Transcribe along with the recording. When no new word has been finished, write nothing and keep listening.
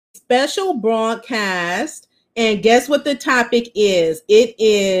special broadcast, and guess what the topic is? It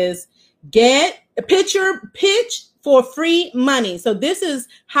is pitch for free money. So this is,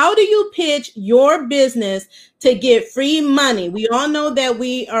 how do you pitch your business to get free money? We all know that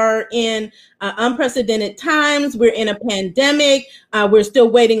we are in unprecedented times. We're in a pandemic. We're still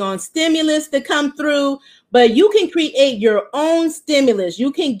waiting on stimulus to come through, but you can create your own stimulus.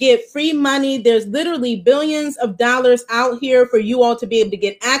 You can get free money. There's literally billions of dollars out here for you all to be able to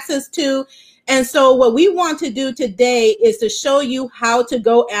get access to. And so what we want to do today is to show you how to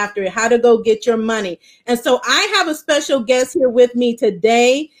go after it, how to go get your money. And so I have a special guest here with me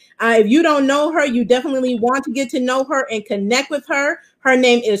today. If you don't know her, you definitely want to get to know her and connect with her. Her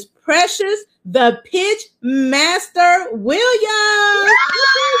name is Precious, the Pitch Master Williams.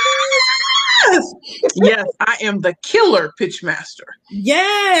 Yes. Yes, I am the killer pitch master.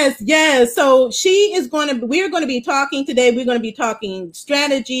 Yes, yes. So we're going to be talking today. We're going to be talking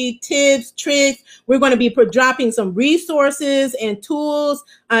strategy, tips, tricks. We're going to be dropping some resources and tools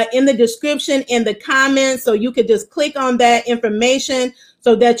in the description, in the comments. So you could just click on that information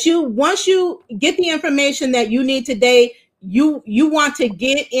so that once you get the information that you need today, you want to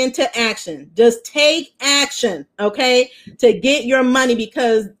get into action. Just take action, okay, to get your money,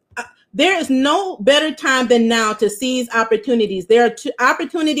 because there is no better time than now to seize opportunities. There are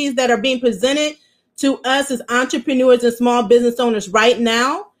opportunities that are being presented to us as entrepreneurs and small business owners right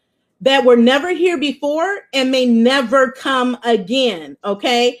now that were never here before and may never come again,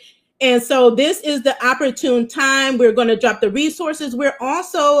 okay? And so this is the opportune time. We're going to drop the resources.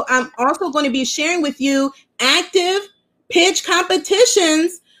 I'm also going to be sharing with you active pitch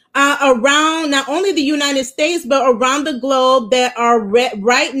competitions around not only the United States, but around the globe that are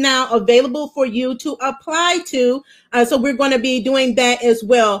right now available for you to apply to. So we're going to be doing that as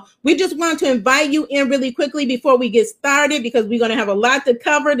well. We just want to invite you in really quickly before we get started, because we're going to have a lot to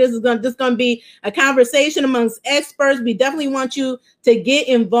cover. This is just going to be a conversation amongst experts. We definitely want you to get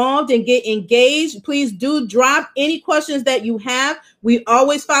involved and get engaged. Please do drop any questions that you have. We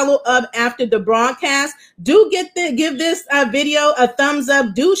always follow up after the broadcast. Do give this video a thumbs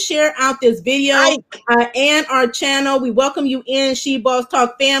up. Do share out this video and our channel. We welcome you in, She Boss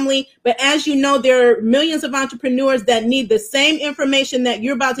Talk family. But as you know, there are millions of entrepreneurs that need the same information that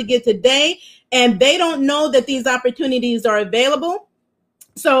you're about to get today, and they don't know that these opportunities are available.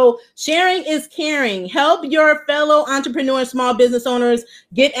 So sharing is caring. Help your fellow entrepreneurs, small business owners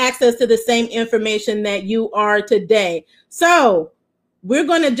get access to the same information that you are today. So we're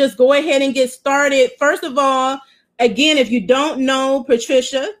going to just go ahead and get started. First of all, again, if you don't know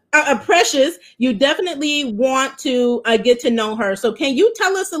Precious, you definitely want to get to know her. So can you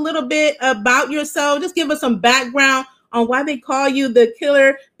tell us a little bit about yourself? Just give us some background on why they call you the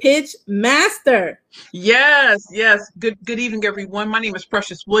Killer Pitch Master. Yes, yes. Good evening, everyone. My name is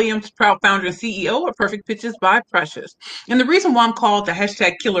Precious Williams, proud founder and CEO of Perfect Pitches by Precious. And the reason why I'm called the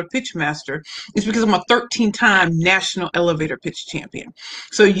hashtag Killer Pitch Master is because I'm a 13-time national elevator pitch champion.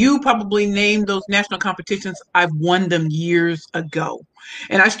 So you probably named those national competitions. I've won them years ago.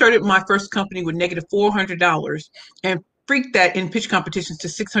 And I started my first company with negative $400 and freaked that in pitch competitions to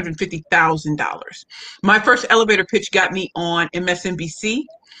 $650,000. My first elevator pitch got me on MSNBC.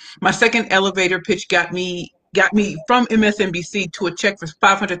 My second elevator pitch got me from MSNBC to a check for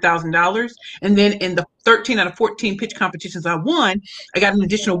 $500,000. And then in the 13 out of 14 pitch competitions I won, I got an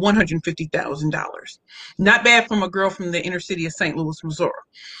additional $150,000. Not bad from a girl from the inner city of St. Louis, Missouri.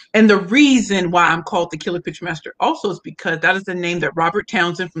 And the reason why I'm called the Killer Pitch Master also is because that is the name that Robert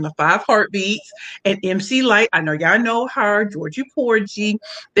Townsend from the Five Heartbeats and MC Lyte, I know y'all know her, Georgie Porgy,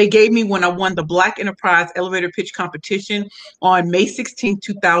 they gave me when I won the Black Enterprise Elevator Pitch Competition on May 16,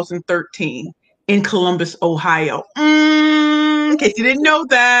 2013 in Columbus, Ohio. In case you didn't know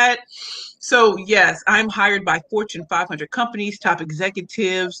that. So yes, I'm hired by Fortune 500 companies, top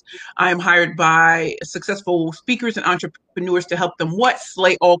executives. I'm hired by successful speakers and entrepreneurs to help them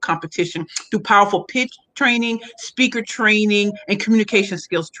slay all competition through powerful pitch training, speaker training, and communication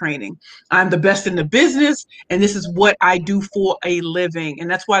skills training. I'm the best in the business, and this is what I do for a living. And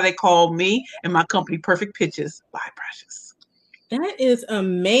that's why they call me and my company Perfect Pitches by Precious. That is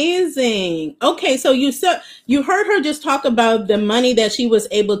amazing. Okay, so you heard her just talk about the money that she was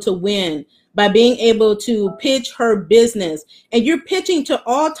able to win by being able to pitch her business. And you're pitching to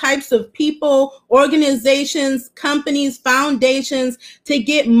all types of people, organizations, companies, foundations to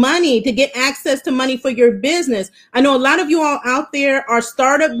get money, to get access to money for your business. I know a lot of you all out there are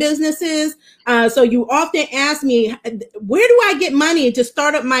startup businesses. So you often ask me, where do I get money to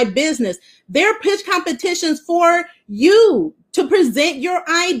start up my business? There are pitch competitions for you to present your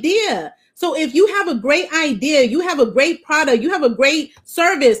idea. So if you have a great idea, you have a great product, you have a great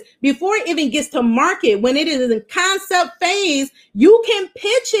service, before it even gets to market, when it is in concept phase, you can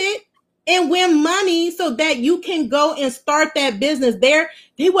pitch it and win money so that you can go and start that business there.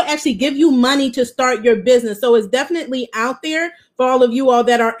 They will actually give you money to start your business. So it's definitely out there for all of you all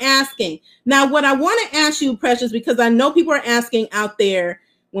that are asking. Now, what I want to ask you, Precious, because I know people are asking out there,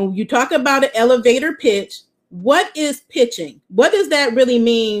 when you talk about an elevator pitch, what is pitching? What does that really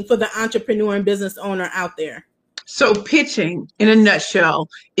mean for the entrepreneur and business owner out there? So pitching, in a nutshell,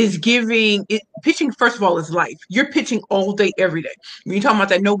 is pitching, first of all, is life. You're pitching all day, every day. When you're talking about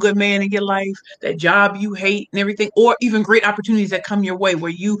that no good man in your life, that job you hate and everything, or even great opportunities that come your way where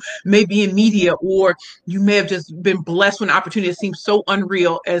you may be in media, or you may have just been blessed with an opportunity that seems so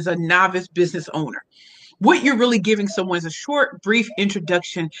unreal as a novice business owner. What you're really giving someone is a short, brief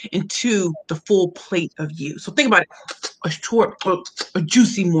introduction into the full plate of you. So think about it, a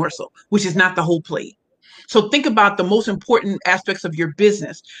juicy morsel, which is not the whole plate. So think about the most important aspects of your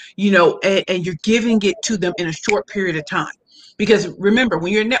business, and you're giving it to them in a short period of time. Because remember,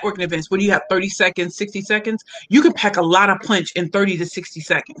 when you're at networking events, when you have 30 seconds, 60 seconds, you can pack a lot of punch in 30 to 60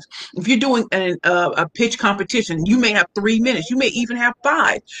 seconds. If you're doing a pitch competition, you may have 3 minutes. You may even have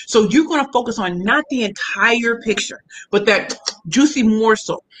 5. So you're going to focus on not the entire picture, but that juicy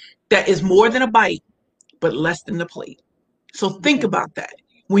morsel that is more than a bite, but less than the plate. So think about that.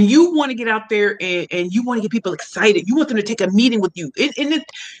 When you want to get out there and you want to get people excited, you want them to take a meeting with you.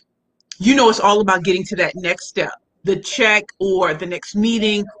 It's all about getting to that next step, the check or the next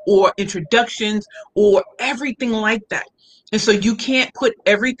meeting or introductions or everything like that. And so you can't put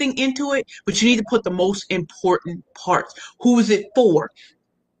everything into it, but you need to put the most important parts. Who is it for?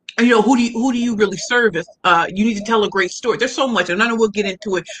 Who do you really service? You need to tell a great story. There's so much, and I know we'll get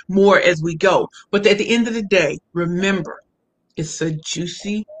into it more as we go. But at the end of the day, remember, it's a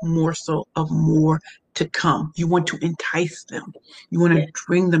juicy morsel of more to come. You want to entice them. You want to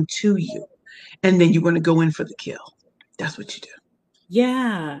bring them to you. And then you want to go in for the kill. That's what you do.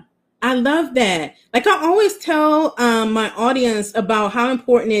 Yeah, I love that. Like I always tell my audience about how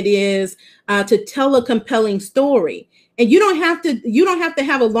important it is to tell a compelling story. And you don't have to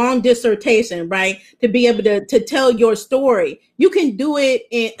have a long dissertation, right, to be able to tell your story. You can do it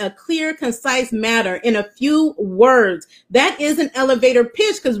in a clear, concise manner in a few words. That is an elevator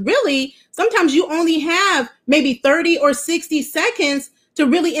pitch, because really, sometimes you only have maybe 30 or 60 seconds to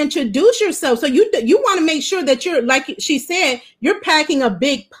really introduce yourself. So you want to make sure that you're, like she said, you're packing a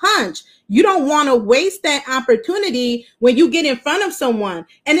big punch. You don't want to waste that opportunity when you get in front of someone.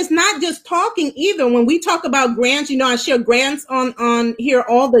 And it's not just talking either. When we talk about grants, I share grants on here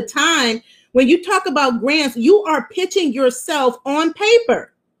all the time. When you talk about grants, you are pitching yourself on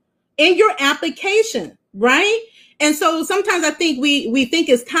paper in your application, right? And so sometimes I think we think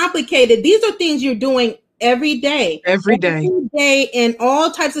it's complicated. These are things you're doing every day. Every day in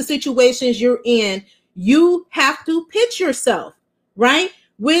all types of situations you're in, you have to pitch yourself, right?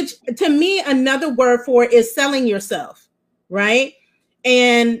 Which to me, another word for it is selling yourself, right?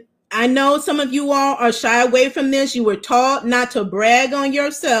 And I know some of you all are shy away from this. You were taught not to brag on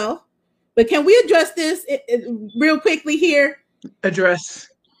yourself, but can we address this real quickly here? Address.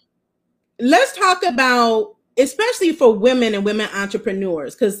 Let's talk about, especially for women and women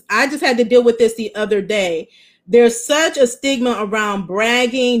entrepreneurs, because I just had to deal with this the other day. There's such a stigma around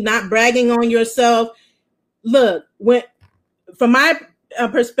bragging, not bragging on yourself. Look, from my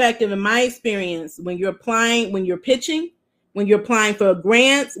perspective and my experience, when you're pitching, when you're applying for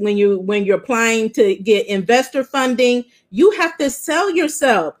grants, when you're applying to get investor funding, you have to sell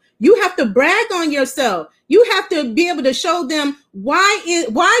yourself. You have to brag on yourself. You have to be able to show them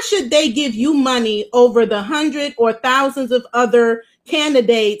why should they give you money over the hundred or thousands of other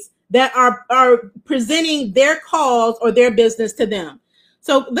candidates that are presenting their cause or their business to them.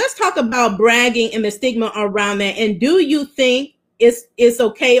 So let's talk about bragging and the stigma around that. And do you think it's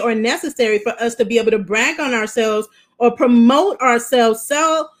okay or necessary for us to be able to brag on ourselves or promote ourselves,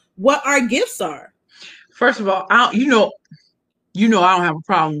 sell what our gifts are? First of all, I don't have a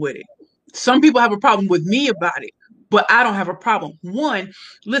problem with it. Some people have a problem with me about it, but I don't have a problem. One,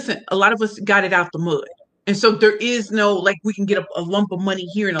 listen, a lot of us got it out the mud. And so there is no, like, we can get a lump of money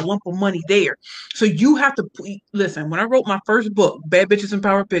here and a lump of money there. So you have to, listen, when I wrote my first book, Bad Bitches and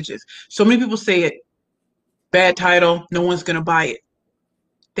Power Pitches, so many people say it, bad title, no one's going to buy it.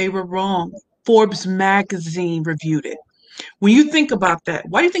 They were wrong. Forbes magazine reviewed it. When you think about that,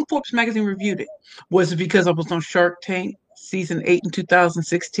 why do you think Forbes magazine reviewed it? Was it because I was on Shark Tank season 8 in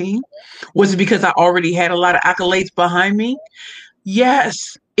 2016? Was it because I already had a lot of accolades behind me?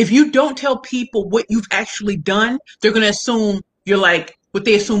 Yes. If you don't tell people what you've actually done, they're going to assume you're like what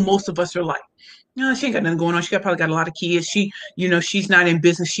they assume most of us are like. No, she ain't got nothing going on. Probably got a lot of kids. She's not in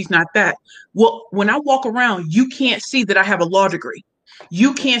business. She's not that. Well, when I walk around, you can't see that I have a law degree.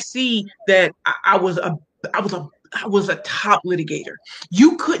 You can't see that I was a top litigator.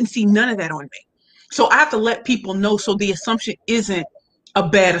 You couldn't see none of that on me. So I have to let people know so the assumption isn't a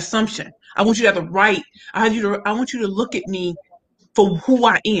bad assumption. I want you to have the right. I want you to look at me for who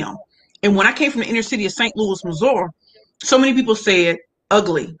I am. And when I came from the inner city of St. Louis, Missouri, so many people said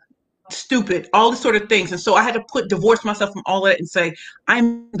ugly, stupid, all these sort of things. And so I had to divorce myself from all of that and say,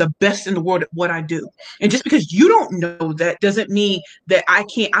 I'm the best in the world at what I do. And just because you don't know that doesn't mean that I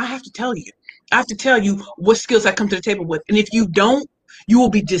can't. I have to tell you. I have to tell you what skills I come to the table with. And if you don't, you will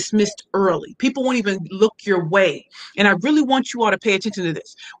be dismissed early. People won't even look your way. And I really want you all to pay attention to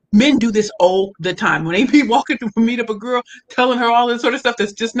this. Men do this all the time. When they be walking to meet up a girl, telling her all this sort of stuff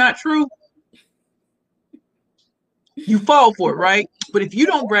that's just not true, you fall for it, right? But if you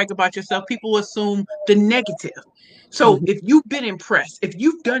don't brag about yourself, people assume the negative. So if you've been impressed, if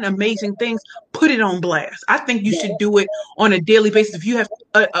you've done amazing things, put it on blast. I think you should do it on a daily basis. If you have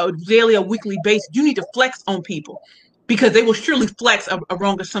a daily or weekly basis, you need to flex on people because they will surely flex a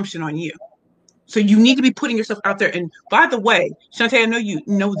wrong assumption on you. So you need to be putting yourself out there. And by the way, Shantae, I know you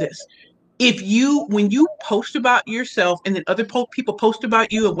know this. When you post about yourself and then other people post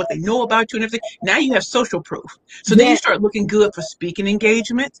about you and what they know about you and everything, now you have social proof. So then you start looking good for speaking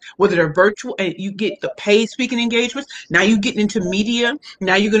engagements, whether they're virtual and you get the paid speaking engagements. Now you're getting into media.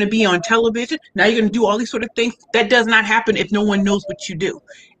 Now you're going to be on television. Now you're going to do all these sort of things. That does not happen if no one knows what you do.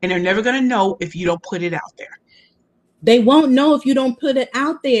 And they're never going to know if you don't put it out there. They won't know if you don't put it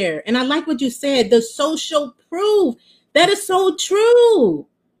out there. And I like what you said, the social proof. That is so true.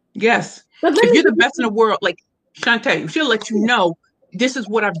 Yes. If you're the best in the world, like Shantae, she'll let you know this is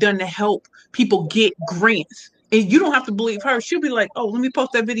what I've done to help people get grants. And you don't have to believe her. She'll be like, oh, let me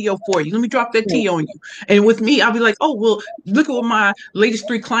post that video for you. Let me drop that tea on you. And with me, I'll be like, oh, well, look at what my latest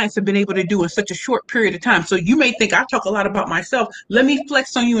 3 clients have been able to do in such a short period of time. So you may think I talk a lot about myself. Let me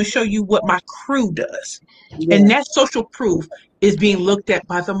flex on you and show you what my crew does. Yeah. And that social proof is being looked at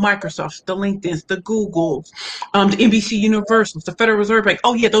by the Microsofts, the LinkedIns, the Googles, the NBC Universals, the Federal Reserve Bank.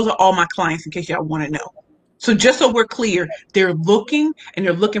 Oh, yeah, those are all my clients in case y'all want to know. So just so we're clear, they're looking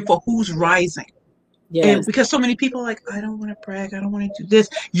for who's rising. Yes. And because so many people are like, I don't want to brag, I don't want to do this.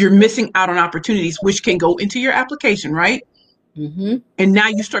 You're missing out on opportunities, which can go into your application, right? Mm-hmm. And now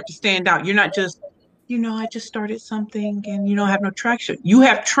you start to stand out. You're not just, I just started something and, I have no traction. You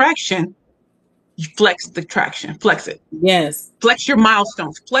have traction. You flex the traction, flex it. Yes. Flex your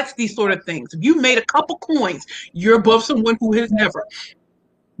milestones, flex these sort of things. If you made a couple coins, you're above someone who has never.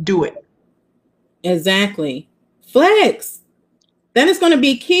 Do it. Exactly. Flex. That is going to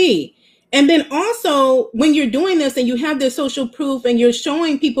be key. And then also when you're doing this and you have this social proof and you're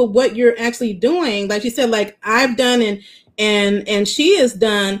showing people what you're actually doing, like you said, like I've done and she has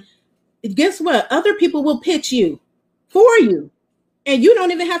done, guess what? Other people will pitch you for you. And you don't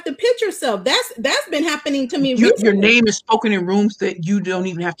even have to pitch yourself. That's been happening to me recently. Your name is spoken in rooms that you don't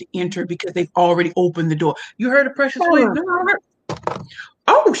even have to enter because they've already opened the door. You heard of Precious Williams?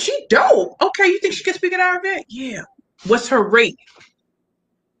 Oh, she dope. Okay, you think she can speak at our event? Yeah. What's her rate?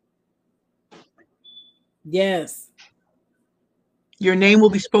 Yes. Your name will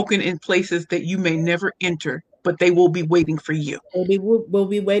be spoken in places that you may never enter, but they will be waiting for you. They will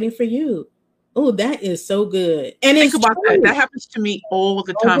be waiting for you. Oh, that is so good. And think about that. That happens to me all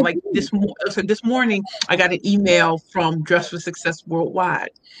the time. Like this morning, I got an email from Dress for Success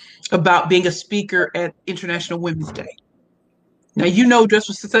Worldwide about being a speaker at International Women's Day. Now, Dress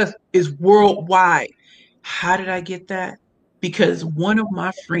for Success is worldwide. How did I get that? Because one of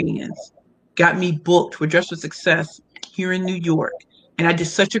my friends got me booked for Dress for Success here in New York. And I did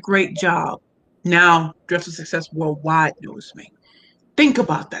such a great job. Now, Dress for Success Worldwide knows me. Think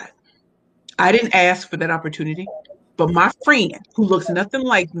about that. I didn't ask for that opportunity, but my friend who looks nothing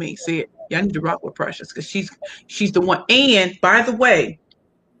like me said, yeah, I need to rock with Precious because she's the one. And by the way,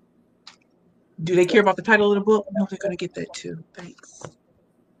 do they care about the title of the book? No, they're going to get that too. Thanks.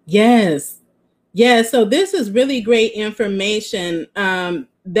 Yes. Yeah. So this is really great information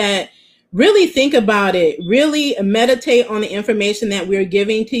that really think about it. Really meditate on the information that we're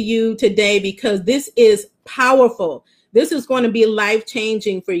giving to you today, because this is powerful. This is going to be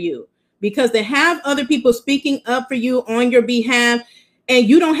life-changing for you. Because to have other people speaking up for you on your behalf, and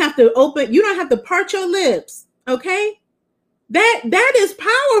you don't have to part your lips. Okay. That is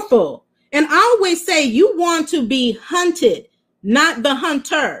powerful. And I always say you want to be hunted, not the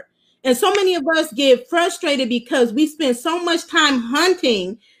hunter. And so many of us get frustrated because we spend so much time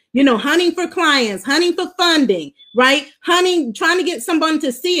hunting you know, hunting for clients, hunting for funding, right? Hunting, trying to get someone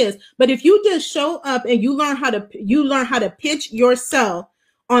to see us. But if you just show up and you learn how to pitch yourself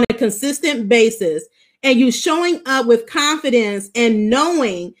on a consistent basis, and you showing up with confidence and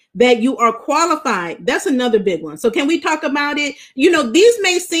knowing that you are qualified, that's another big one. So can we talk about it? You know, these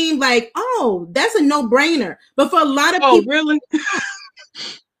may seem like, oh, that's a no-brainer. But for a lot of people, really?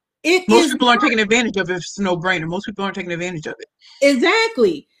 Most people aren't taking advantage of it. It's a no-brainer. Most people aren't taking advantage of it.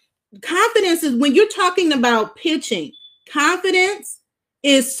 Exactly. Confidence is, when you're talking about pitching, confidence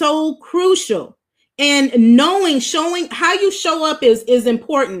is so crucial. And showing how you show up is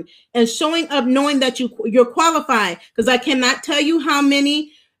important, and showing up knowing that you're qualified. Because I cannot tell you how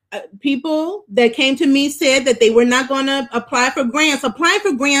many people that came to me said that they were not going to apply for grants. Applying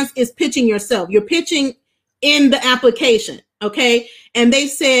for grants is pitching yourself. You're pitching in the application, okay? And they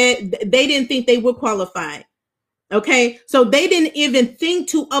said they didn't think they were qualified. Okay, so they didn't even think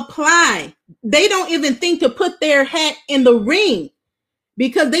to apply. They don't even think to put their hat in the ring,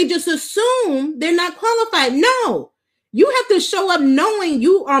 because they just assume they're not qualified. No, you have to show up knowing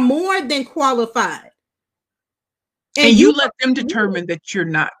you are more than qualified. And you let them determine that you're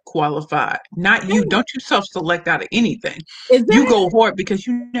not qualified, not you. Don't you self-select out of anything. You go hard, because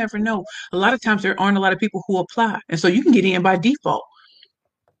you never know. A lot of times there aren't a lot of people who apply. And so you can get in by default.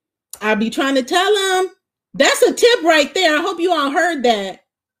 I'll be trying to tell them. That's a tip right there. I hope you all heard that.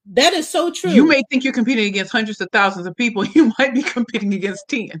 That is so true. You may think you're competing against hundreds of thousands of people. You might be competing against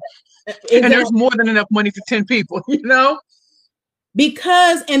 10. Exactly. And there's more than enough money for 10 people, you know?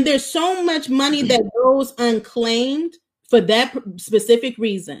 And there's so much money that goes unclaimed for that specific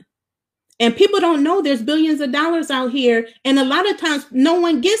reason. And people don't know there's billions of dollars out here. And a lot of times no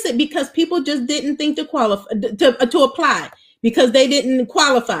one gets it because people just didn't think to qualify, to apply, because they didn't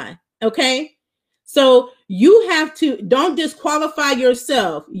qualify. Okay. So you have to, don't disqualify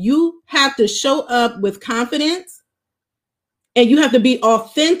yourself. You have to show up with confidence, and you have to be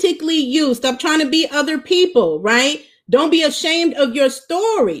authentically you. Stop trying to be other people, right? Don't be ashamed of your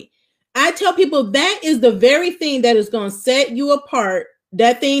story. I tell people that is the very thing that is going to set you apart.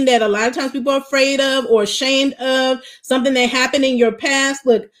 That thing that a lot of times people are afraid of or ashamed of, something that happened in your past.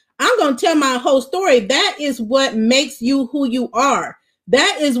 Look, I'm going to tell my whole story. That is what makes you who you are.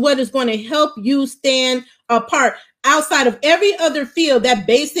 That is what is going to help you stand apart. Outside of every other field, that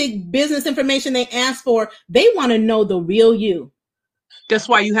basic business information they ask for, they want to know the real you. That's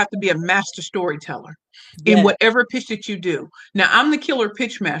why you have to be a master storyteller in whatever pitch that you do. Now, I'm the killer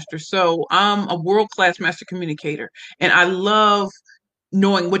pitch master, so I'm a world-class master communicator, and I love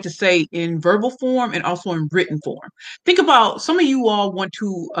knowing what to say in verbal form and also in written form. Think about, some of you all want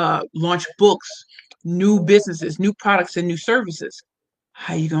to launch books, new businesses, new products, and new services.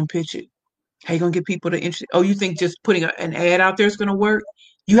 How are you going to pitch it? How are you going to get people to interest? Oh, you think just putting an ad out there is going to work?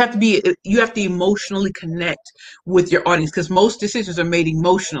 You have to emotionally connect with your audience, because most decisions are made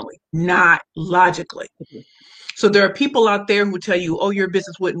emotionally, not logically. So there are people out there who tell you, oh, your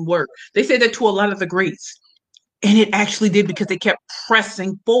business wouldn't work. They say that to a lot of the greats. And it actually did, because they kept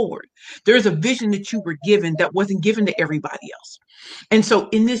pressing forward. There's a vision that you were given that wasn't given to everybody else. And so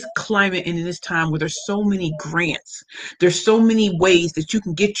in this climate and in this time where there's so many grants, there's so many ways that you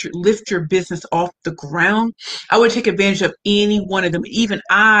can lift your business off the ground, I would take advantage of any one of them. Even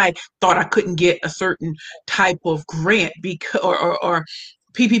I thought I couldn't get a certain type of grant or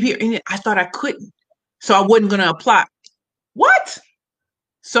PPP, and I thought I couldn't. So I wasn't going to apply. What?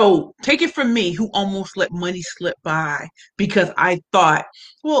 So take it from me, who almost let money slip by because I thought,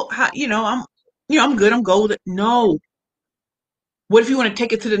 well, I'm good, I'm golden. No. What if you want to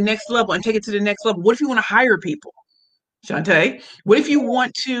take it to the next level and take it to the next level? What if you want to hire people? Shantae, what if you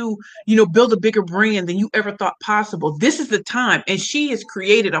want to, build a bigger brand than you ever thought possible? This is the time. And she has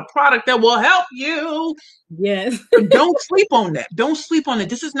created a product that will help you. Yes. Don't sleep on that. Don't sleep on it.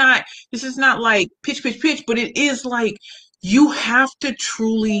 This is not like pitch, but it is like, you have to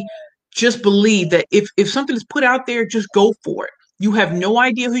truly just believe that if something is put out there, just go for it. You have no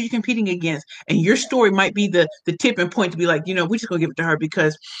idea who you're competing against. And your story might be the tipping point to be like, we're just going to give it to her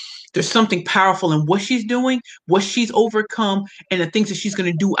because there's something powerful in what she's doing, what she's overcome, and the things that she's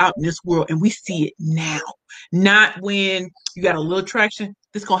going to do out in this world. And we see it now, not when you got a little traction.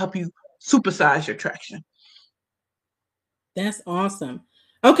 This is going to help you supersize your traction. That's awesome.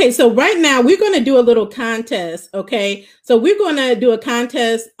 Okay, so right now we're going to do a little contest, okay? So we're going to do a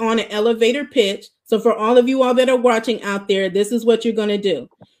contest on an elevator pitch. So for all of you all that are watching out there, this is what you're going to do.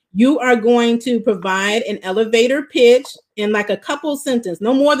 You are going to provide an elevator pitch in like a couple sentences,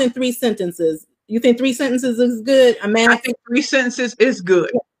 no more than 3 sentences. You think 3 sentences is good? I think 3 sentences is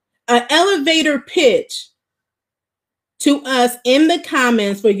good. An elevator pitch to us in the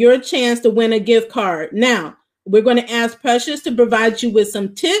comments for your chance to win a gift card. Now, we're going to ask Precious to provide you with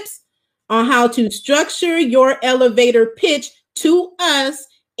some tips on how to structure your elevator pitch to us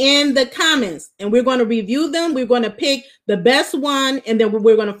in the comments, and we're going to review them. We're going to pick the best one, and then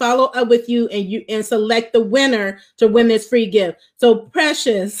we're going to follow up with you and select the winner to win this free gift. So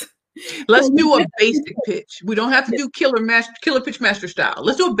Precious, let's do a basic pitch. We don't have to do killer pitch master style.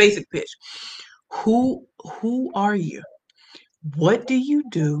 Let's do a basic pitch. Who are you? What do you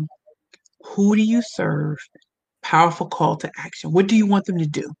do? Who do you serve? Powerful call to action. What do you want them to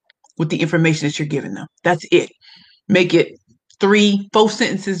do with the information that you're giving them? That's it. Make it 3-4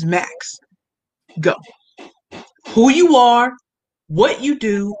 sentences max. Go. Who you are, what you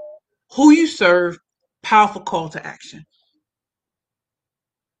do, who you serve, powerful call to action.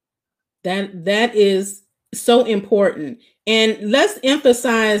 That is so important. And let's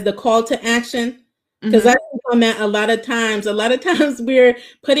emphasize the call to action, because I think on that a lot of times we're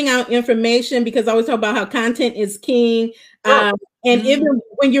putting out information, because I always talk about how content is king. And even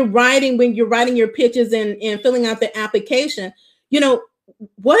when you're writing your pitches and filling out the application,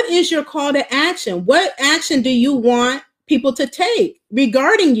 what is your call to action? What action do you want people to take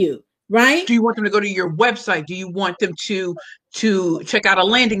regarding you? Right? Do you want them to go to your website? Do you want them to check out a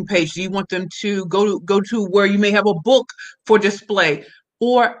landing page? Do you want them to go to where you may have a book for display,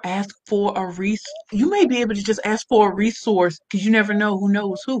 or ask for a resource? You may be able to just ask for a resource, because you never know who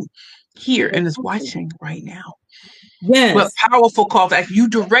knows who here and is watching right now. Yes. But powerful call to action. You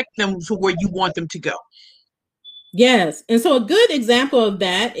direct them to where you want them to go. Yes. And so a good example of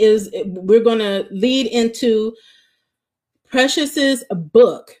that is, we're going to lead into Precious's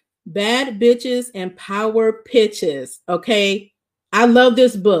book, Bad Bitches and Power Pitches. Okay. I love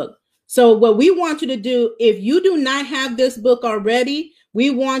this book. So what we want you to do, if you do not have this book already, we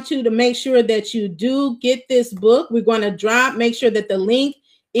want you to make sure that you do get this book. We're going to make sure that the link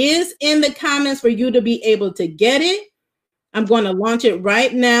is in the comments for you to be able to get it. I'm going to launch it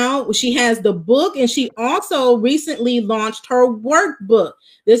right now. She has the book, and she also recently launched her workbook.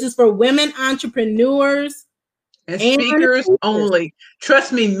 This is for women entrepreneurs and speakers only.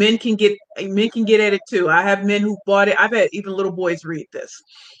 Trust me, men can get at it too. I have men who bought it. I've had even little boys read this.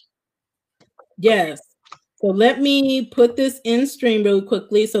 Yes. So let me put this in stream really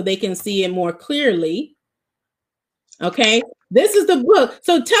quickly so they can see it more clearly. Okay. This is the book.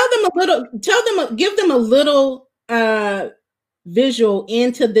 So give them a little visual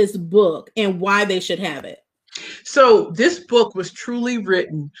into this book and why they should have it. So this book was truly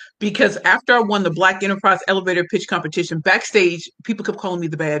written because after I won the Black Enterprise Elevator Pitch Competition, backstage, people kept calling me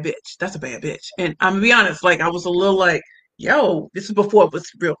the bad bitch. That's a bad bitch. And I'm gonna be honest, I was a little like, yo, this is before it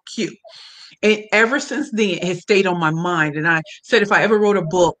was real cute. And ever since then, it has stayed on my mind. And I said, if I ever wrote a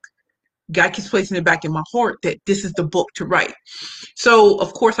book, God keeps placing it back in my heart that this is the book to write. So,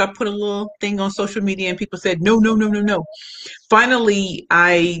 of course, I put a little thing on social media and people said, no. Finally,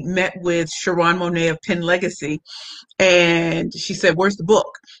 I met with Sharon Monet of Penn Legacy, and she said, where's the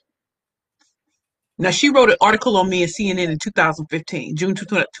book? Now, she wrote an article on me in CNN in 2015. June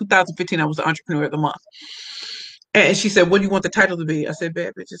 2015, I was the Entrepreneur of the Month. And she said, what do you want the title to be? I said,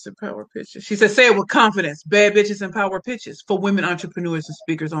 Bad Bitches and Power Pitches. She said, say it with confidence. Bad Bitches and Power Pitches for women entrepreneurs and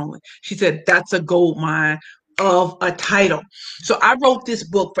speakers only. She said, that's a gold mine of a title. So I wrote this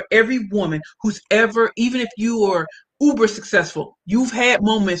book for every woman who's ever, even if you are uber successful, you've had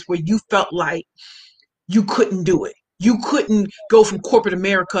moments where you felt like you couldn't do it. You couldn't go from corporate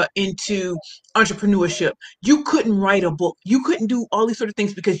America into entrepreneurship. You couldn't write a book. You couldn't do all these sort of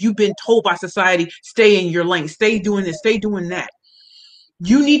things because you've been told by society, stay in your lane, stay doing this, stay doing that.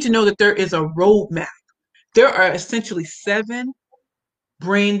 You need to know that there is a roadmap. There are essentially 7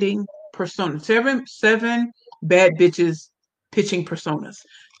 branding personas, seven bad bitches pitching personas.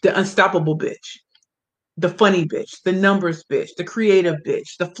 The unstoppable bitch, the funny bitch, the numbers bitch, the creative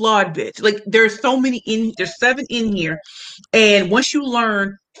bitch, the flawed bitch. There's so many there's 7 in here. And once you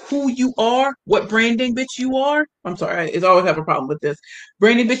learn who you are, what branding bitch you are, I'm sorry, I always have a problem with this.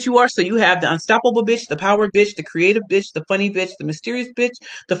 Branding bitch you are. So you have the unstoppable bitch, the power bitch, the creative bitch, the funny bitch, the mysterious bitch,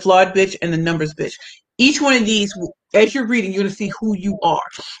 the flawed bitch, and the numbers bitch. Each one of these, as you're reading, you're going to see who you are.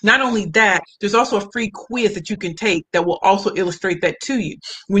 Not only that, there's also a free quiz that you can take that will also illustrate that to you.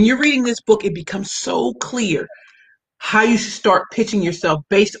 When you're reading this book, it becomes so clear how you should start pitching yourself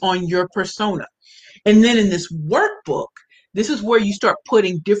based on your persona. And then in this workbook, this is where you start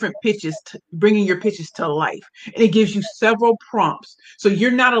putting different pitches, bringing your pitches to life. And it gives you several prompts. So you're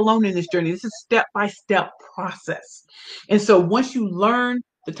not alone in this journey. This is a step-by-step process. And so once you learn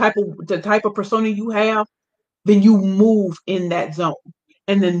the type of persona you have, then you move in that zone.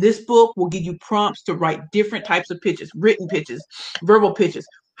 And then this book will give you prompts to write different types of pitches, written pitches, verbal pitches,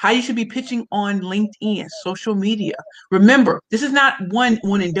 how you should be pitching on LinkedIn, social media. Remember, this is not one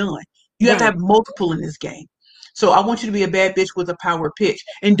and done. You have to Right. have multiple in this game. So I want you to be a bad bitch with a power pitch.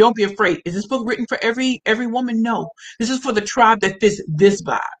 And don't be afraid. Is this book written for every woman? No. This is for the tribe that fits this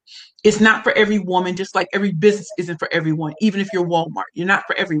vibe. It's not for every woman, just like every business isn't for everyone. Even if you're Walmart, you're not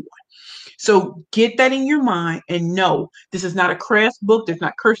for everyone. So get that in your mind and know this is not a crass book. There's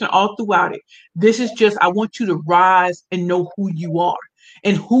not cursing all throughout it. This is just, I want you to rise and know who you are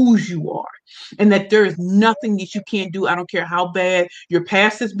and whose you are, and that there is nothing that you can't do. I don't care how bad your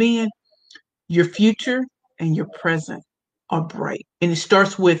past has been, your future and your present are bright. And it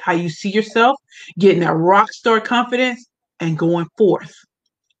starts with how you see yourself, getting that rock star confidence and going forth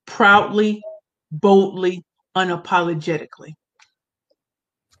proudly, boldly, unapologetically.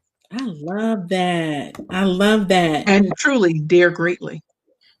 I love that. I love that. And truly dare greatly.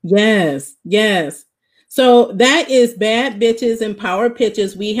 Yes, yes. So that is Bad Bitches and Power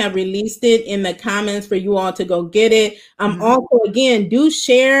Pitches. We have released it in the comments for you all to go get it. Also, again, do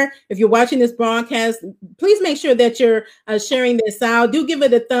share. If you're watching this broadcast, please make sure that you're sharing this out. Do give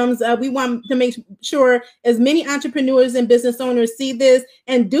it a thumbs up. We want to make sure as many entrepreneurs and business owners see this,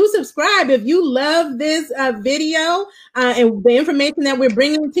 and do subscribe if you love this video and the information that we're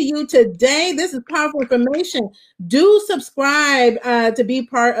bringing to you today. This is powerful information. Do subscribe to be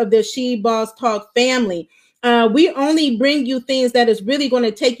part of the She Boss Talk family. We only bring you things that is really going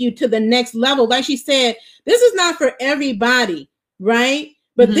to take you to the next level. Like she said, this is not for everybody, right?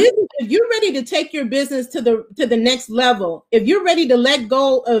 But this, if you're ready to take your business to the next level, if you're ready to let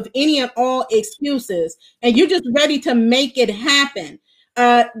go of any and all excuses, and you're just ready to make it happen,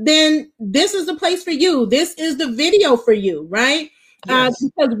 then this is the place for you. This is the video for you, right? Yes.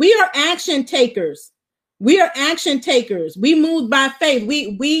 Because we are action takers. We are action takers. We move by faith.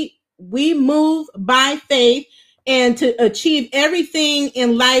 We move by faith and to achieve everything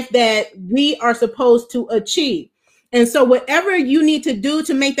in life that we are supposed to achieve. And so whatever you need to do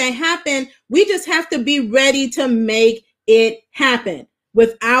to make that happen, we just have to be ready to make it happen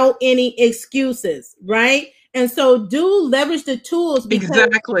without any excuses, right? And so do leverage the tools.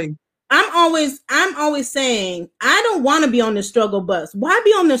 Exactly. I'm always saying, I don't want to be on the struggle bus. Why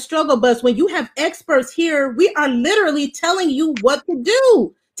be on the struggle bus when you have experts here? We are literally telling you what to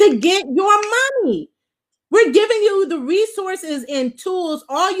do to get your money. We're giving you the resources and tools.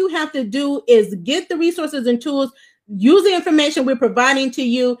 All you have to do is get the resources and tools, use the information we're providing to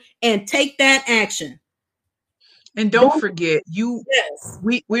you, and take that action. And don't forget,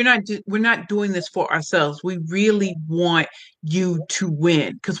 we're not doing this for ourselves. We really want you to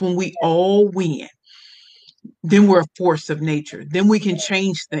win, because when we all win, then we're a force of nature. Then we can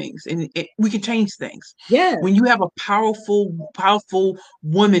change things, and we can change things. Yeah. When you have a powerful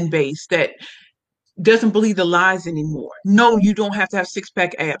woman base that doesn't believe the lies anymore. No, you don't have to have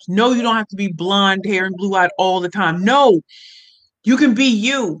six-pack abs. No, you don't have to be blonde hair and blue-eyed all the time. No, you can be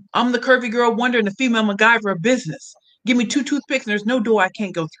you. I'm the curvy girl wonder and the female MacGyver of business. Give me 2 toothpicks and there's no door I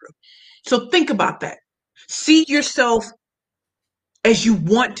can't go through. So think about that. See yourself as you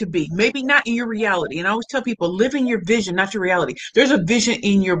want to be, maybe not in your reality. And I always tell people, live in your vision, not your reality. There's a vision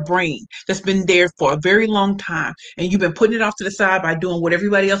in your brain that's been there for a very long time, and you've been putting it off to the side by doing what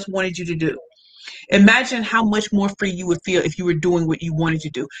everybody else wanted you to do. Imagine how much more free you would feel if you were doing what you wanted to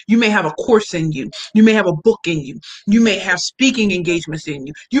do. You may have a course in you. You may have a book in you. You may have speaking engagements in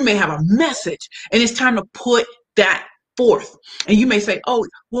you. You may have a message, and it's time to put that forth. And you may say, oh,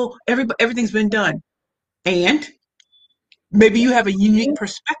 well, everything's been done. And maybe you have a unique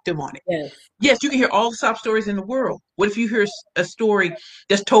perspective on it. Yes. Yes, you can hear all the sob stories in the world. What if you hear a story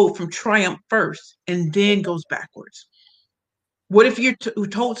that's told from triumph first and then goes backwards? What if you're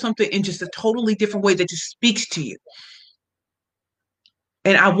told something in just a totally different way that just speaks to you?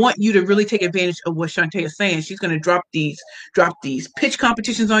 And I want you to really take advantage of what Shantae is saying. She's going to drop these pitch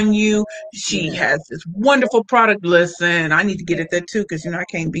competitions on you. She has this wonderful product. Listen, I need to get at that too, because I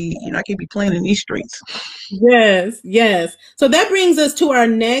can't be playing in these streets. Yes, yes. So that brings us to our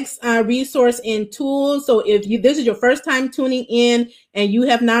next resource and tool. So if this is your first time tuning in and you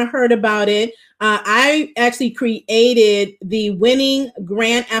have not heard about it, I actually created the winning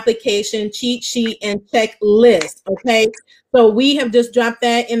grant application cheat sheet and checklist. Okay. So we have just dropped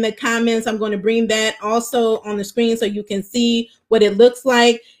that in the comments. I'm going to bring that also on the screen so you can see what it looks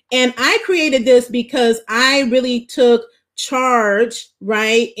like. And I created this because I really took charge,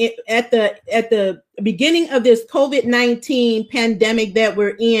 right, at the beginning of this COVID-19 pandemic that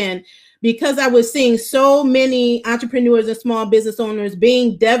we're in, because I was seeing so many entrepreneurs and small business owners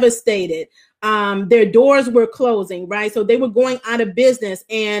being devastated. their doors were closing, right? So they were going out of business,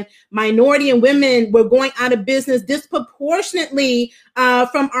 and minority and women were going out of business disproportionately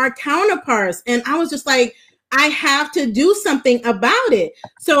from our counterparts. And I was just like, I have to do something about it.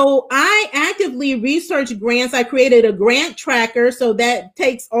 So I actively researched grants. I created a grant tracker. So that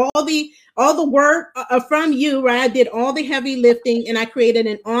takes all the work from you, right? I did all the heavy lifting, and I created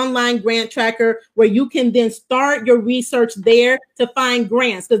an online grant tracker where you can then start your research there to find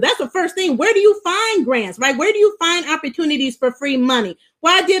grants. Because that's the first thing. Where do you find grants, right? Where do you find opportunities for free money?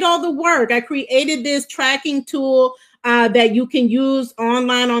 Well, I did all the work. I created this tracking tool that you can use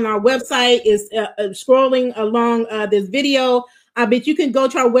online on our website. Is scrolling along this video, but you can go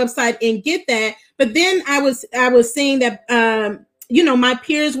to our website and get that. But then I was seeing that my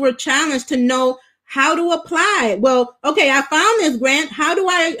peers were challenged to know how to apply. Well, okay, I found this grant. How do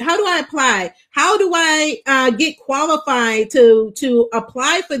I apply? How do I get qualified to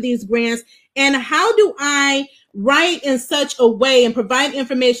apply for these grants? And how do I write in such a way and provide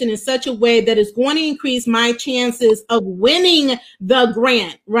information in such a way that is going to increase my chances of winning the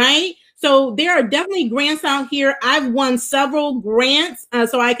grant, right? So there are definitely grants out here. I've won several grants,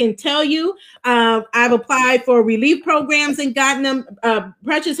 so I can tell you I've applied for relief programs and gotten them.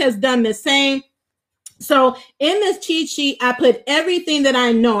 Precious has done the same. So in this cheat sheet, I put everything that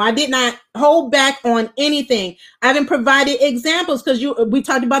I know. I did not hold back on anything. I haven't provided examples because we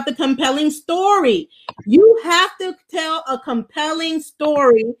talked about the compelling story. You have to tell a compelling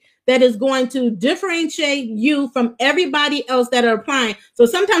story that is going to differentiate you from everybody else that are applying. So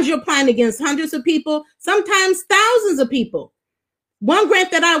sometimes you're applying against hundreds of people, sometimes thousands of people. One grant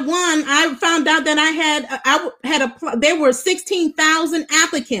that I won, I found out that there were 16,000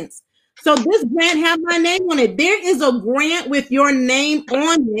 applicants. So this grant had my name on it. There is a grant with your name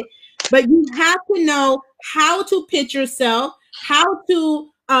on it, but you have to know how to pitch yourself, how to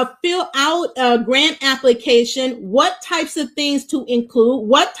fill out a grant application, what types of things to include,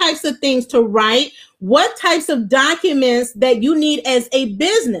 what types of things to write, what types of documents that you need as a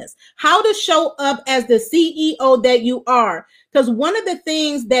business, how to show up as the CEO that you are. Because one of the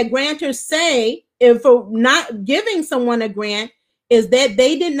things that grantors say if for not giving someone a grant is that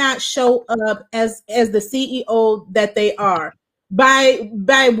they did not show up as the CEO that they are. By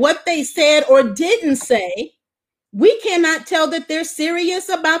what they said or didn't say, we cannot tell that they're serious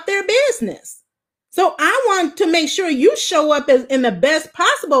about their business. So I want to make sure you show up as in the best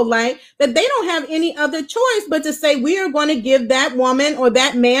possible light, that they don't have any other choice but to say, we are going to give that woman or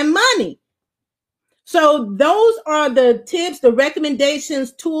that man money. So those are the tips, the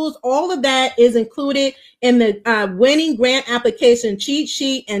recommendations, tools, all of that is included in the winning grant application cheat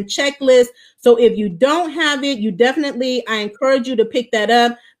sheet and checklist. So if you don't have it, I encourage you to pick that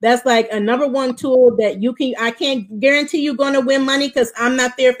up. That's like a number one tool that I can't guarantee you're going to win money because I'm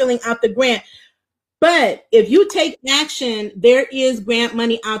not there filling out the grant. But if you take action, there is grant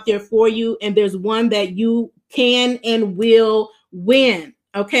money out there for you, and there's one that you can and will win.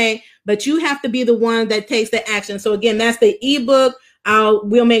 Okay, but you have to be the one that takes the action. So again, that's the ebook.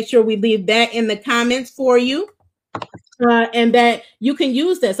 We'll make sure we leave that in the comments for you, and that you can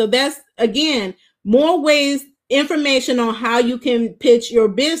use that. So that's, again, more ways, information on how you can pitch your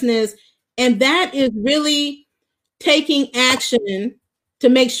business. And that is really taking action to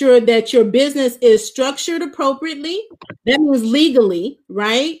make sure that your business is structured appropriately. That means legally,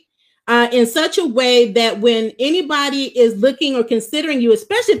 right? In such a way that when anybody is looking or considering you,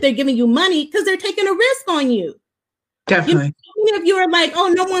 especially if they're giving you money, because they're taking a risk on you. Definitely. Even if you're like, oh,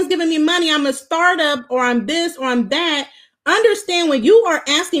 no one's giving me money, I'm a startup, or I'm this, or I'm that. Understand, when you are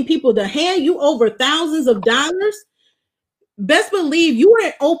asking people to hand you over thousands of dollars, best believe you are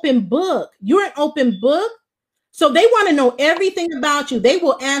an open book. You're an open book. So they want to know everything about you. They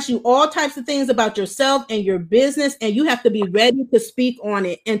will ask you all types of things about yourself and your business, and you have to be ready to speak on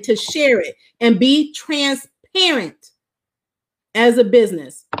it and to share it and be transparent as a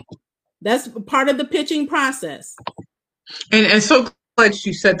business. That's part of the pitching process. And so glad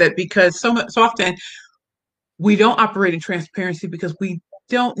you said that, because so often we don't operate in transparency because we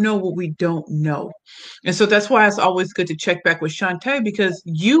don't know what we don't know. And so that's why it's always good to check back with Shantae, because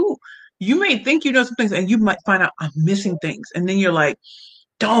you may think you know some things and you might find out I'm missing things. And then you're like,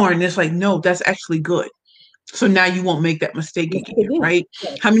 darn, it's like, no, that's actually good. So now you won't make that mistake again, right?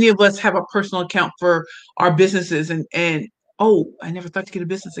 Yes. How many of us have a personal account for our businesses and oh, I never thought to get a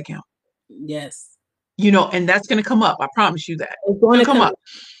business account. Yes. And that's going to come up. I promise you that. It's going to come up.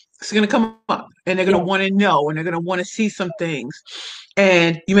 It's going to come up, and they're going to want to know, and they're going to want to see some things.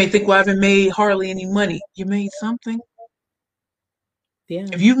 And you may think, well, I haven't made hardly any money. You made something. Yeah.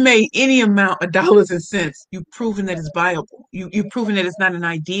 If you've made any amount of dollars and cents, you've proven that it's viable. You've proven that it's not an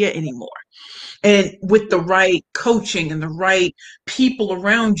idea anymore. And with the right coaching and the right people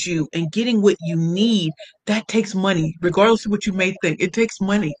around you and getting what you need, that takes money, regardless of what you may think. It takes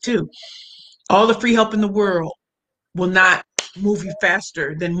money too. All the free help in the world will not move you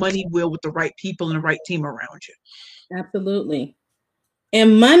faster than money will with the right people and the right team around you. Absolutely.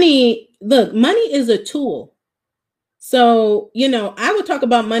 And money, look, money is a tool. So, I would talk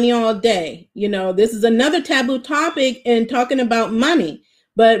about money all day. This is another taboo topic in talking about money.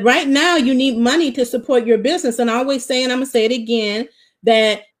 But right now, you need money to support your business. And I always say, and I'm going to say it again,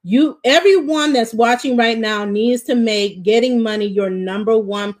 that everyone that's watching right now needs to make getting money your number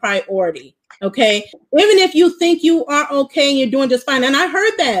one priority. Okay. Even if you think you are okay and you're doing just fine. And I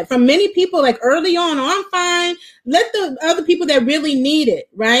heard that from many people, like early on, oh, I'm fine. Let the other people that really need it.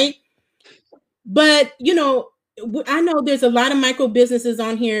 Right. But, I know there's a lot of micro businesses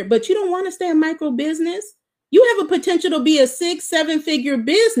on here, but you don't want to stay a micro business. You have a potential to be a 6-7 figure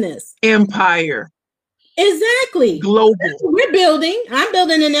business. Empire. Exactly. Global. We're building. I'm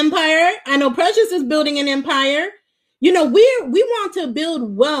building an empire. I know Precious is building an empire. We want to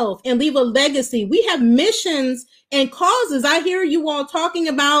build wealth and leave a legacy. We have missions and causes. I hear you all talking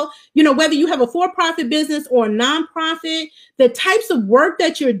about, whether you have a for-profit business or a nonprofit, the types of work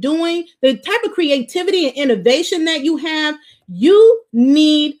that you're doing, the type of creativity and innovation that you have, you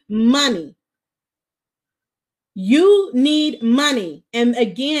need money. You need money. And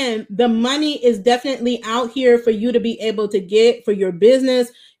again, the money is definitely out here for you to be able to get for your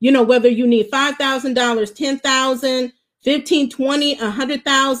business, whether you need $5,000, $10,000, 15, 20,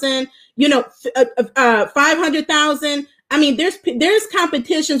 100,000, 500,000. I mean, there's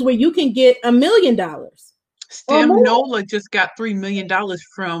competitions where you can get $1 million. STEM NOLA just got $3 million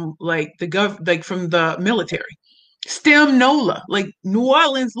from from the military. STEM NOLA, like New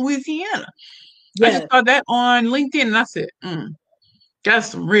Orleans, Louisiana. Yes. I just saw that on LinkedIn and I said, that's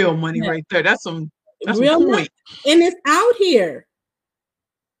some real money right there. That's some real point. And it's out here.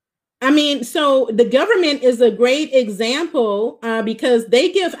 I mean, so the government is a great example because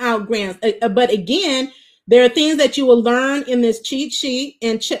they give out grants. But again, there are things that you will learn in this cheat sheet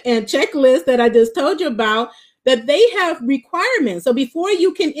and checklist that I just told you about, that they have requirements. So before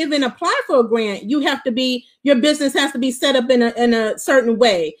you can even apply for a grant, your business has to be set up in a certain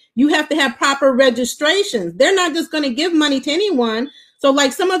way. You have to have proper registrations. They're not just going to give money to anyone. So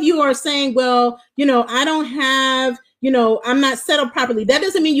like some of you are saying, well, I don't have, I'm not set up properly. That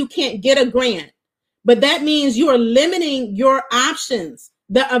doesn't mean you can't get a grant, but that means you are limiting your options,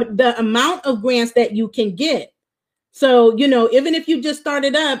 the amount of grants that you can get. So, even if you just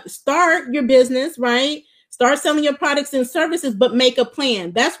start your business, right? Start selling your products and services, but make a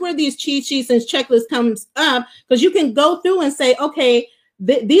plan. That's where these cheat sheets and checklists comes up, because you can go through and say, okay,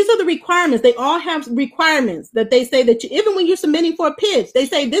 these are the requirements. They all have requirements that they say that even when you're submitting for a pitch, they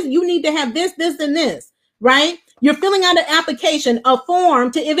say this, you need to have this, and this, right? You're filling out an application, a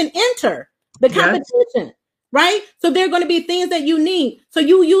form to even enter the competition, yes. Right? So there are going to be things that you need. So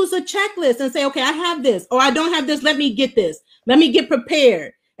you use a checklist and say, okay, I have this, or I don't have this. Let me get this. Let me get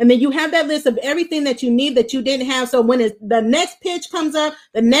prepared. And then you have that list of everything that you need that you didn't have. So when the next pitch comes up,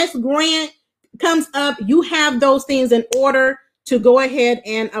 the next grant comes up, you have those things in order to go ahead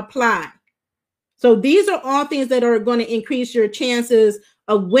and apply. So these are all things that are going to increase your chances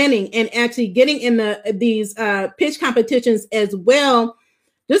of winning and actually getting in these pitch competitions as well.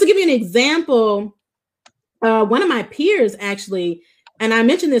 Just to give you an example, one of my peers actually, and I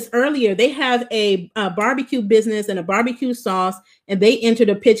mentioned this earlier, they have a barbecue business and a barbecue sauce, and they entered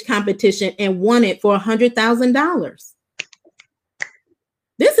a pitch competition and won it for $100,000.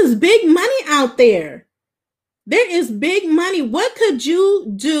 This is big money out there. There is big money. What could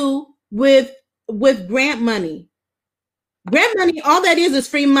you do with grant money? Grant money, all that is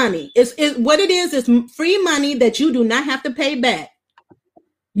free money. What it is free money that you do not have to pay back.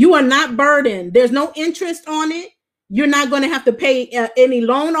 You are not burdened. There's no interest on it. You're not going to have to pay any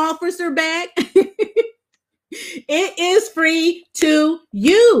loan officer back. It is free to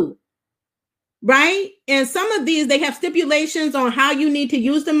you, right? And some of these, they have stipulations on how you need to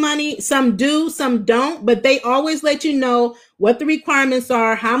use the money. Some do, some don't, but they always let you know what the requirements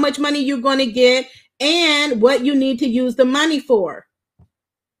are, how much money you're going to get, and what you need to use the money for.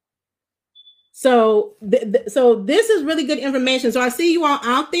 So this is really good information. So I see you all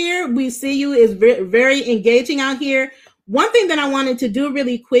out there. We see you is very, very engaging out here. One thing that I wanted to do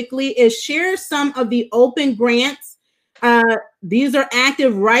really quickly is share some of the open grants. These are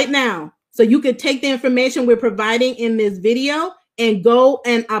active right now. So you could take the information we're providing in this video and go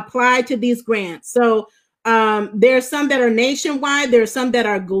and apply to these grants. So There are some that are nationwide. There are some that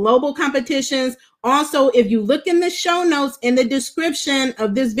are global competitions. Also, if you look in the show notes in the description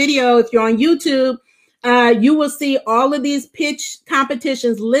of this video, if you're on YouTube, you will see all of these pitch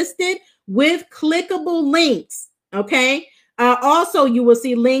competitions listed with clickable links. Okay. Also, you will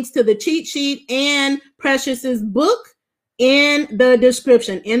see links to the cheat sheet and Precious's book in the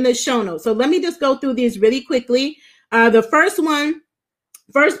description, in the show notes. So let me just go through these really quickly. The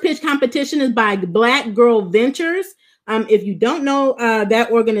first pitch competition is by Black Girl Ventures. If you don't know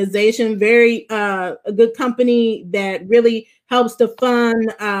that organization, very a good company that really helps to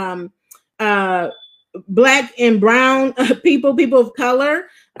fund Black and brown people of color,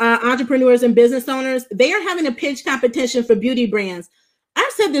 entrepreneurs and business owners. They are having a pitch competition for beauty brands.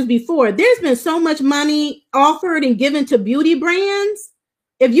 I've said this before. There's been so much money offered and given to beauty brands.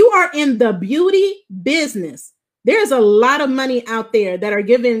 If you are in the beauty business, there's a lot of money out there that are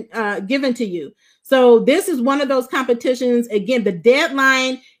given to you. So this is one of those competitions. Again, the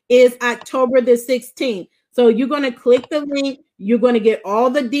deadline is October the 16th. So you're going to click the link. You're going to get all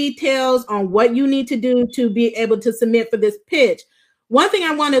the details on what you need to do to be able to submit for this pitch. One thing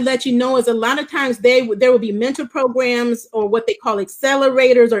I want to let you know is a lot of times there will be mentor programs or what they call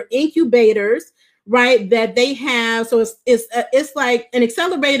accelerators or incubators, right, that they have. So it's like an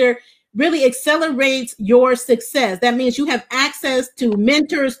accelerator really accelerates your success. That means you have access to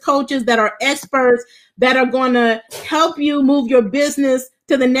mentors, coaches that are experts that are going to help you move your business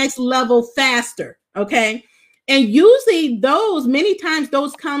to the next level faster. Okay. And usually many times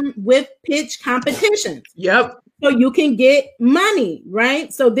those come with pitch competitions. Yep. So you can get money,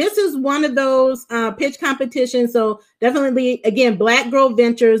 right? So this is one of those pitch competitions. So definitely, again, Black Girl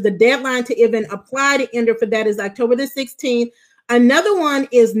Ventures, the deadline to even apply to enter for that is October the 16th. Another one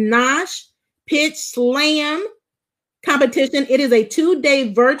is Nosh Pitch Slam competition. It is a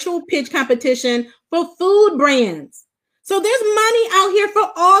 2-day virtual pitch competition for food brands. So there's money out here for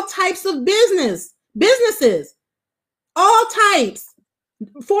all types of businesses, all types.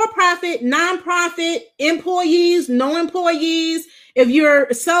 For-profit, nonprofit, employees, no employees. If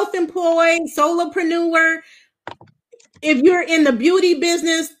you're self-employed, solopreneur, if you're in the beauty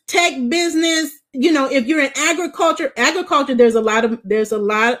business, tech business, if you're in agriculture, there's a lot of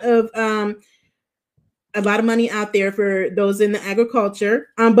money out there for those in the agriculture,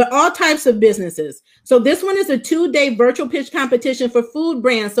 but all types of businesses. So this one is a 2-day virtual pitch competition for food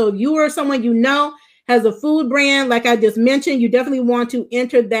brands. So if you are someone has a food brand, like I just mentioned, you definitely want to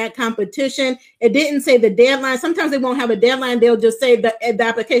enter that competition. It didn't say the deadline. Sometimes they won't have a deadline. They'll just say the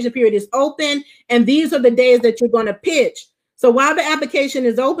application period is open, and these are the days that you're going to pitch. So while the application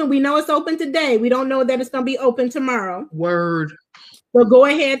is open, we know it's open today. We don't know that it's going to be open tomorrow. Word. So go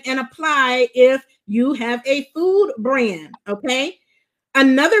ahead and apply if you have a food brand, okay?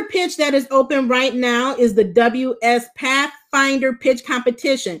 Another pitch that is open right now is the WS Pathfinder Pitch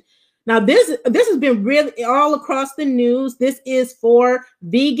Competition. Now, this has been really all across the news. This is for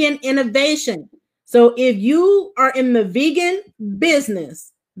vegan innovation. So if you are in the vegan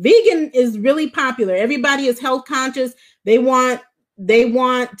business, vegan is really popular. Everybody is health conscious. They want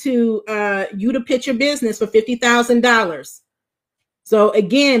to you to pitch your business for $50,000. So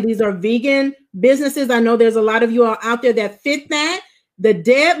again, these are vegan businesses. I know there's a lot of you all out there that fit that. The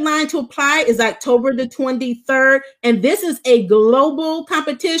deadline to apply is October the 23rd, and this is a global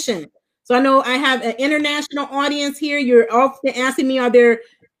competition. So I know I have an international audience here. You're often asking me, are there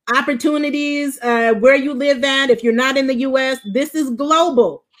opportunities where you live at? If you're not in the U.S., this is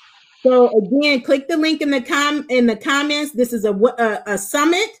global. So again, click the link in the comments. This is a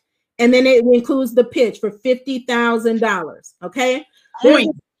summit, and then it includes the pitch for $50,000. Okay. Coins.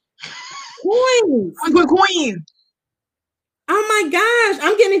 Oh my gosh,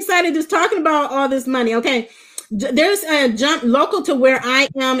 I'm getting excited just talking about all this money. Okay, there's a jump local to where I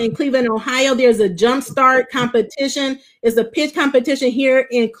am in Cleveland, Ohio. There's a Jumpstart competition. It's a pitch competition here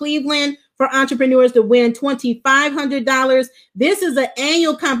in Cleveland for entrepreneurs to win $2,500. This is an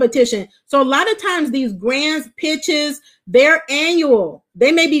annual competition. So a lot of times these grants pitches, they're annual.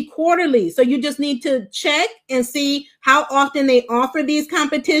 They may be quarterly. So you just need to check and see how often they offer these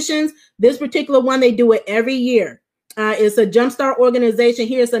competitions. This particular one, they do it every year. It's a Jumpstart organization.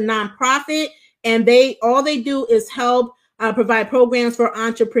 Here's a nonprofit, and all they do is help provide programs for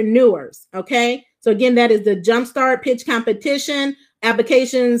entrepreneurs. Okay. So again, that is the Jumpstart Pitch Competition.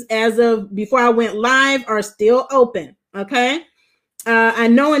 Applications as of before I went live are still open. Okay. I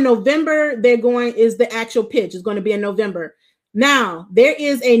know in November is the actual pitch is going to be in November. Now there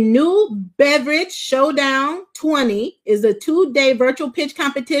is a new Beverage Showdown 20 is a 2-day virtual pitch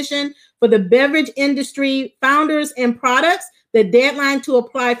competition for the beverage industry founders and products. The deadline to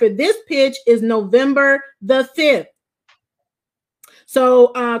apply for this pitch is November the 5th. So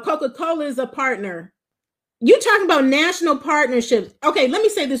Coca-Cola is a partner. You're talking about national partnerships. Okay, let me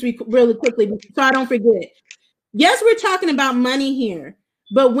say this really quickly so I don't forget. Yes, we're talking about money here,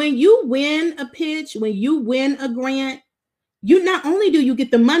 but when you win a pitch, when you win a grant, you not only do you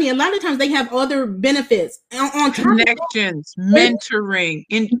get the money, a lot of times they have other benefits on connections, mentoring,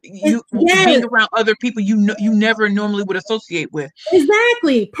 you being around other people you never normally would associate with.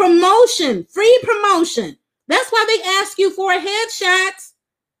 Exactly. Promotion, free promotion. That's why they ask you for a headshot,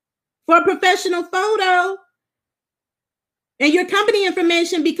 for a professional photo, and your company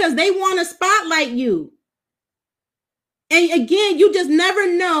information, because they want to spotlight you. And again, you just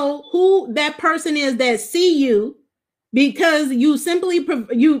never know who that person is that see you, because you simply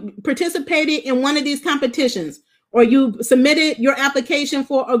you participated in one of these competitions, or you submitted your application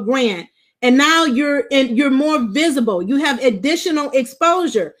for a grant, and now you're more visible. You have additional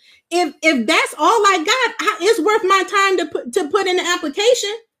exposure. If that's all I got, it's worth my time to put in the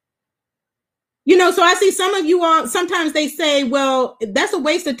application. You know, so I see some of you all, sometimes they say, well, that's a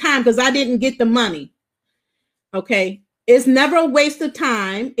waste of time because I didn't get the money. Okay. It's never a waste of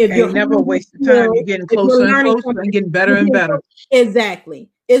time. If you're never a waste of time, you're getting closer and closer and getting better and better. Exactly.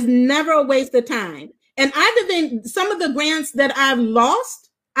 It's never a waste of time. And I've been, some of the grants that I've lost,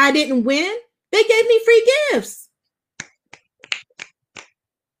 I didn't win. They gave me free gifts.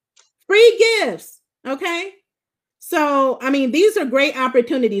 Free gifts. Okay. So, I mean, these are great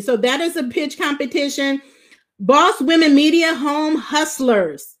opportunities. So that is a pitch competition. Boss Women Media Home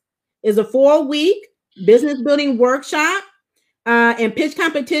Hustlers is a 4-week business building workshop and pitch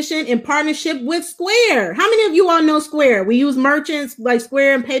competition in partnership with Square. How many of you all know Square? We use merchants like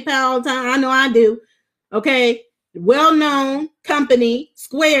Square and PayPal all the time. I know I do. Okay. Well-known company,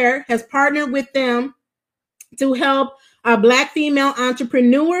 Square, has partnered with them to help Black female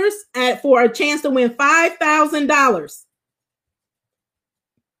entrepreneurs for a chance to win $5,000.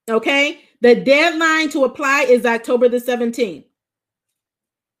 Okay. The deadline to apply is October the 17th.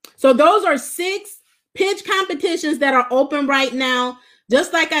 So those are 6 pitch competitions that are open right now.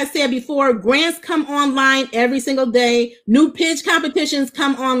 Just like I said before, grants come online every single day. New pitch competitions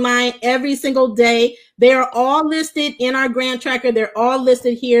come online every single day. They are all listed in our grant tracker. They're all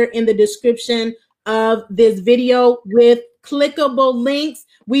listed here in the description of this video with clickable links.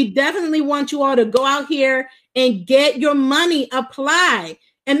 We definitely want you all to go out here and get your money, apply,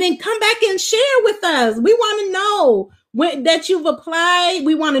 and then come back and share with us. We want to know that you've applied.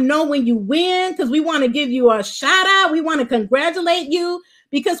 We want to know when you win, because we want to give you a shout out. We want to congratulate you,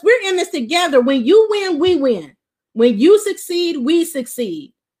 because we're in this together. When you win, we win. When you succeed, we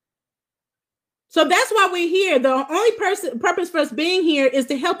succeed. So that's why we're here. The only purpose for us being here is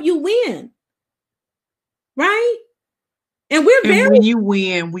to help you win. Right? And when you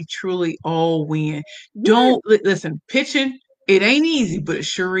win, we truly all win. Yeah. Don't listen, pitching, it ain't easy, but it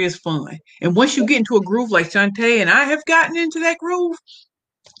sure is fun. And once you get into a groove like Shantae and I have gotten into that groove,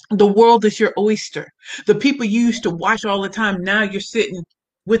 the world is your oyster. The people you used to watch all the time, now you're sitting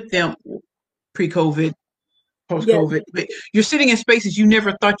with them pre-COVID, post-COVID. Yes. You're sitting in spaces you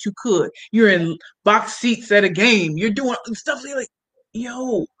never thought you could. You're in box seats at a game. You're doing stuff you're like,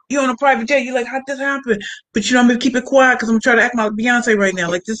 yo, you're on a private jet. You're like, how'd this happen? But you know, I'm going to keep it quiet because I'm trying to act like Beyonce right now.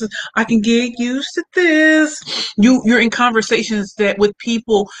 Like, this is, I can get used to this. You're in conversations that with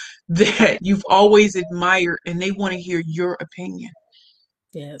people that you've always admired, and they want to hear your opinion.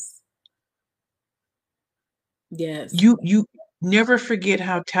 Yes. Yes. You never forget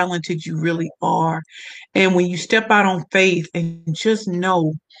how talented you really are. And when you step out on faith and just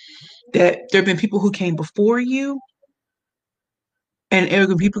know that there have been people who came before you and there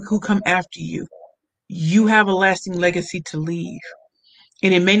are people who come after you, you have a lasting legacy to leave.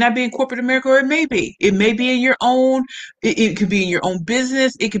 And it may not be in corporate America, or it may be. It may be in your own, it could be in your own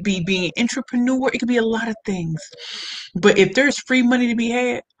business. It could be being an entrepreneur. It could be a lot of things. But if there's free money to be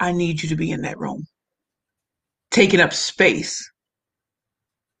had, I need you to be in that room, taking up space.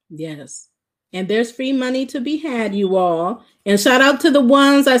 Yes. And there's free money to be had, you all. And shout out to the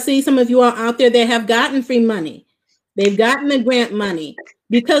ones, I see some of you all out there that have gotten free money. They've gotten the grant money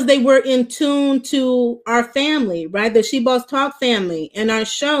because they were in tune to our family, right? The She Boss Talk family and our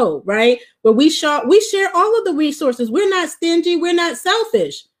show, right? Where we share all of the resources. We're not stingy. We're not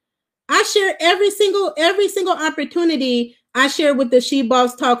selfish. I share every single opportunity I share with the She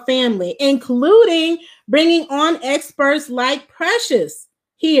Boss Talk family, including bringing on experts like Precious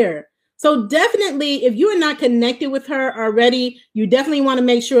here. So definitely, if you are not connected with her already, you definitely want to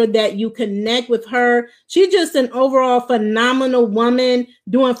make sure that you connect with her. She's just an overall phenomenal woman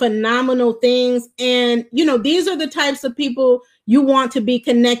doing phenomenal things. And, you know, these are the types of people you want to be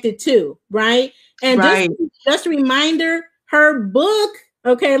connected to, right? And just a reminder, her book,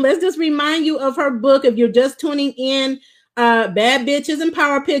 okay, let's just remind you of her book. If you're just tuning in, Bad Bitches and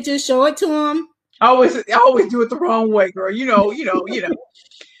Power Pitches, show it to them. I always do it the wrong way, girl. You know.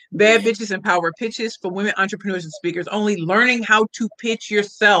 Bad Bitches and Power Pitches for women entrepreneurs and speakers. Only learning how to pitch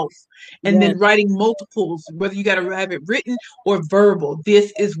yourself and then writing multiples, whether you got to have it written or verbal.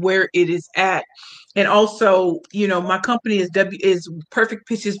 This is where it is at. And also, you know, my company is Perfect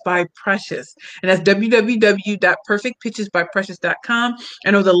Pitches by Precious, and that's www.perfectpitchesbyprecious.com.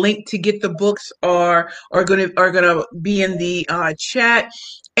 I know the link to get the books are gonna be in the chat.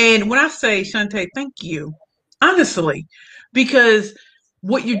 And when I say, Shantae, thank you, honestly, because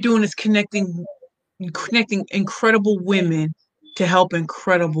what you're doing is connecting incredible women to help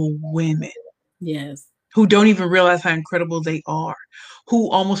incredible women. Yes. Who don't even realize how incredible they are, who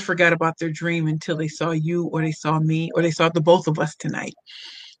almost forgot about their dream until they saw you or they saw me or they saw the both of us tonight.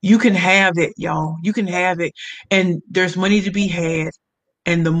 You can have it, y'all. You can have it. And there's money to be had.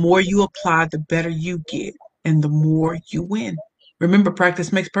 And the more you apply, the better you get and the more you win. Remember,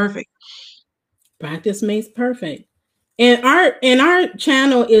 practice makes perfect. Practice makes perfect. And our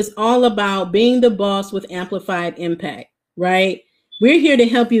channel is all about being the boss with amplified impact, right? We're here to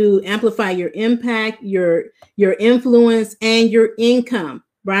help you amplify your impact, your influence, and your income,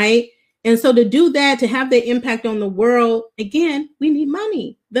 right? And so to do that, to have the impact on the world, again, we need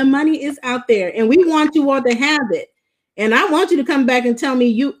money. The money is out there, and we want you all to have it. And I want you to come back and tell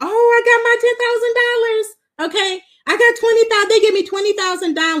me I got my $10,000. Okay, I got 20,000. They gave me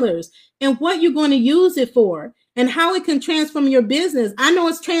 $20,000, and what you're going to use it for, and how it can transform your business. I know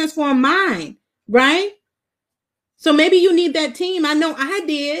it's transformed mine, right? So maybe you need that team. I know I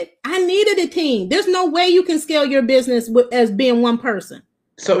did. I needed a team. There's no way you can scale your business as being one person.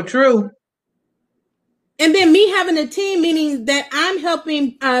 So true. And then me having a team, meaning that I'm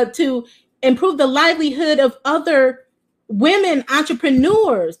helping to improve the livelihood of other women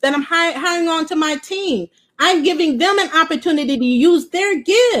entrepreneurs that I'm hiring onto my team. I'm giving them an opportunity to use their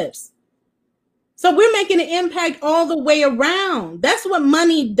gifts. So we're making an impact all the way around. That's what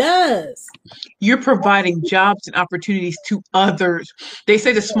money does. You're providing jobs and opportunities to others. They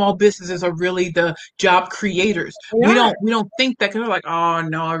say the small businesses are really the job creators. Yeah. We don't think that, because we're like, oh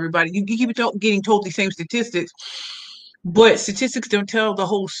no, everybody. You keep getting told these same statistics, but statistics don't tell the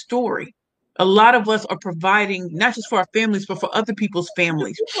whole story. A lot of us are providing not just for our families, but for other people's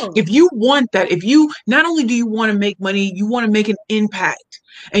families. If you want that, if you not only do you want to make money, you want to make an impact.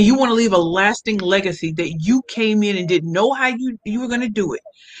 And you want to leave a lasting legacy that you came in and didn't know how you were going to do it.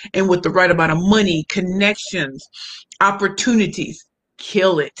 And with the right amount of money, connections, opportunities,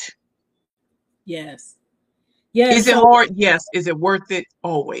 kill it. Yes. Yes. Is it hard? Yes. Is it worth it?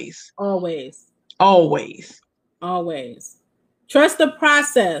 Always. Always. Always. Always. Trust the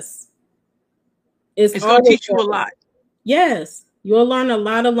process. It's going to teach you a lot. Yes. You'll learn a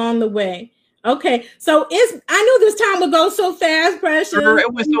lot along the way. Okay, so I knew this time would go so fast, Precious.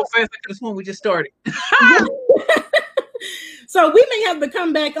 It went so fast like this one we just started. So we may have to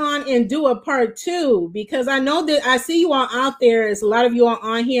come back on and do a part 2, because I know that I see you all out there. There's a lot of you all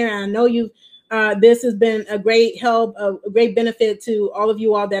on here, and I know this has been a great help, a great benefit to all of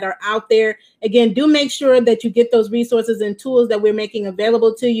you all that are out there. Again, do make sure that you get those resources and tools that we're making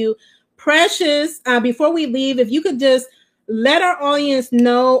available to you. Precious, before we leave, if you could just let our audience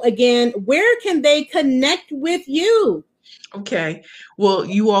know again, where can they connect with you? Okay. Well,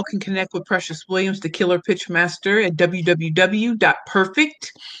 you all can connect with Precious Williams, the Killer Pitch Master, at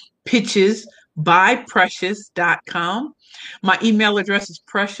www.perfectpitchesbyprecious.com. My email address is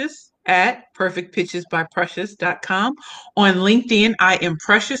precious@perfectpitchesbyprecious.com. On LinkedIn, I am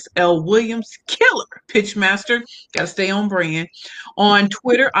Precious L. Williams, Killer Pitch Master. Got to stay on brand. On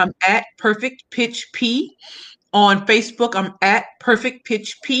Twitter, I'm at Perfect Pitch P. On Facebook, I'm at Perfect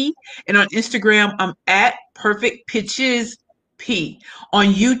Pitch P. And on Instagram, I'm at Perfect Pitches P. On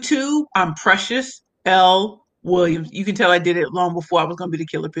YouTube, I'm Precious L. Williams. You can tell I did it long before I was going to be the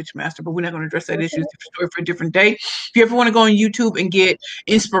Killer Pitch Master, but we're not going to address that issue. It's a story for a different day. If you ever want to go on YouTube and get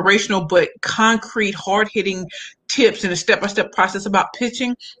inspirational but concrete, hard-hitting tips and a step-by-step process about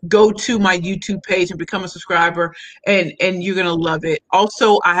pitching, go to my YouTube page and become a subscriber, and you're going to love it.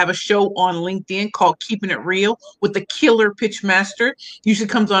 Also, I have a show on LinkedIn called Keeping It Real with the Killer Pitch Master. Usually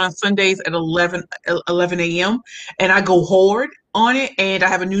comes on Sundays at 11 a.m. and I go hard on it, and I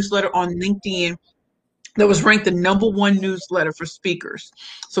have a newsletter on LinkedIn that was ranked the #1 newsletter for speakers.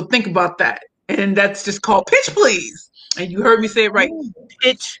 So think about that. And that's just called Pitch Please. And you heard me say it right.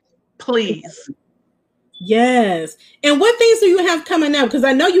 Pitch Please. Yes. And what things do you have coming up? Because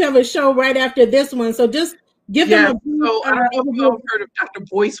I know you have a show right after this one. So just give them a brief, so I don't know if you've heard of Dr.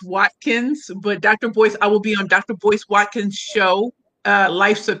 Boyce Watkins, but Dr. Boyce, I will be on Dr. Boyce Watkins' show,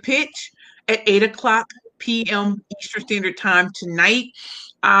 Life's a Pitch, at 8:00 p.m. Eastern Standard Time tonight.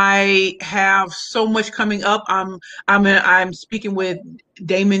 I have so much coming up. I'm speaking with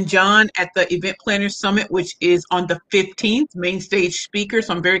Damon John at the Event Planners Summit, which is on the 15th, main stage speaker.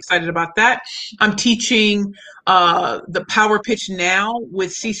 So I'm very excited about that. I'm teaching the Power Pitch Now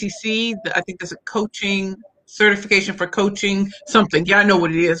with CCC. I think there's a coaching certification for coaching something. Yeah, I know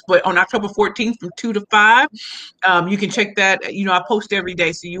what it is. But on October 14th from 2 to 5, you can check that. I post every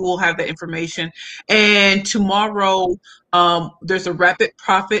day, so you will have that information. And tomorrow, there's a Rapid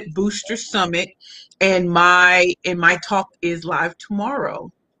Profit Booster Summit, and my talk is live tomorrow.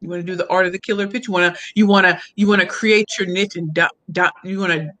 You want to do the art of the killer pitch. You want to create your niche and you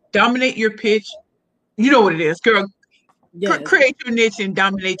want to dominate your pitch. You know what it is, girl. Yes. Create your niche and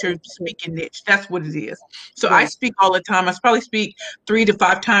dominate your speaking niche. That's what it is. So I speak all the time. I probably speak 3 to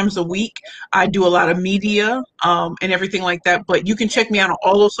 5 times a week. I do a lot of media and everything like that. But you can check me out on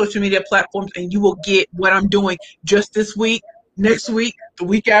all those social media platforms, and you will get what I'm doing just this week, next week, the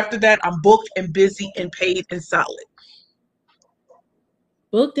week after that. I'm booked and busy and paid and solid.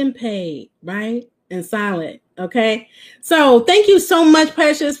 Booked and paid, right? And solid. Okay. So thank you so much,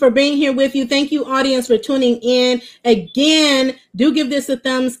 Precious, for being here with you. Thank you, audience, for tuning in. Again, do give this a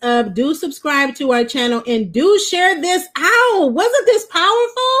thumbs up. Do subscribe to our channel and do share this out. Wasn't this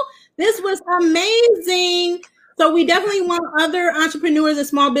powerful? This was amazing. So we definitely want other entrepreneurs and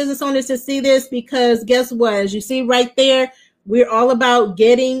small business owners to see this, because guess what? As you see right there, we're all about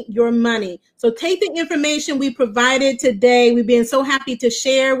getting your money. So take the information we provided today. We've been so happy to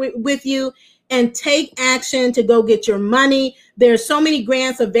share with you, and take action to go get your money. There's so many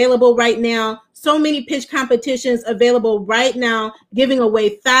grants available right now, so many pitch competitions available right now, giving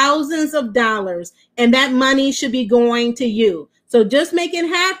away thousands of dollars, and that money should be going to you. So just make it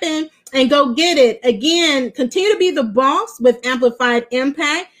happen and go get it. Again, continue to be the boss with Amplified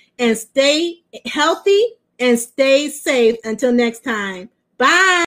Impact, and stay healthy and stay safe. Until next time. Bye.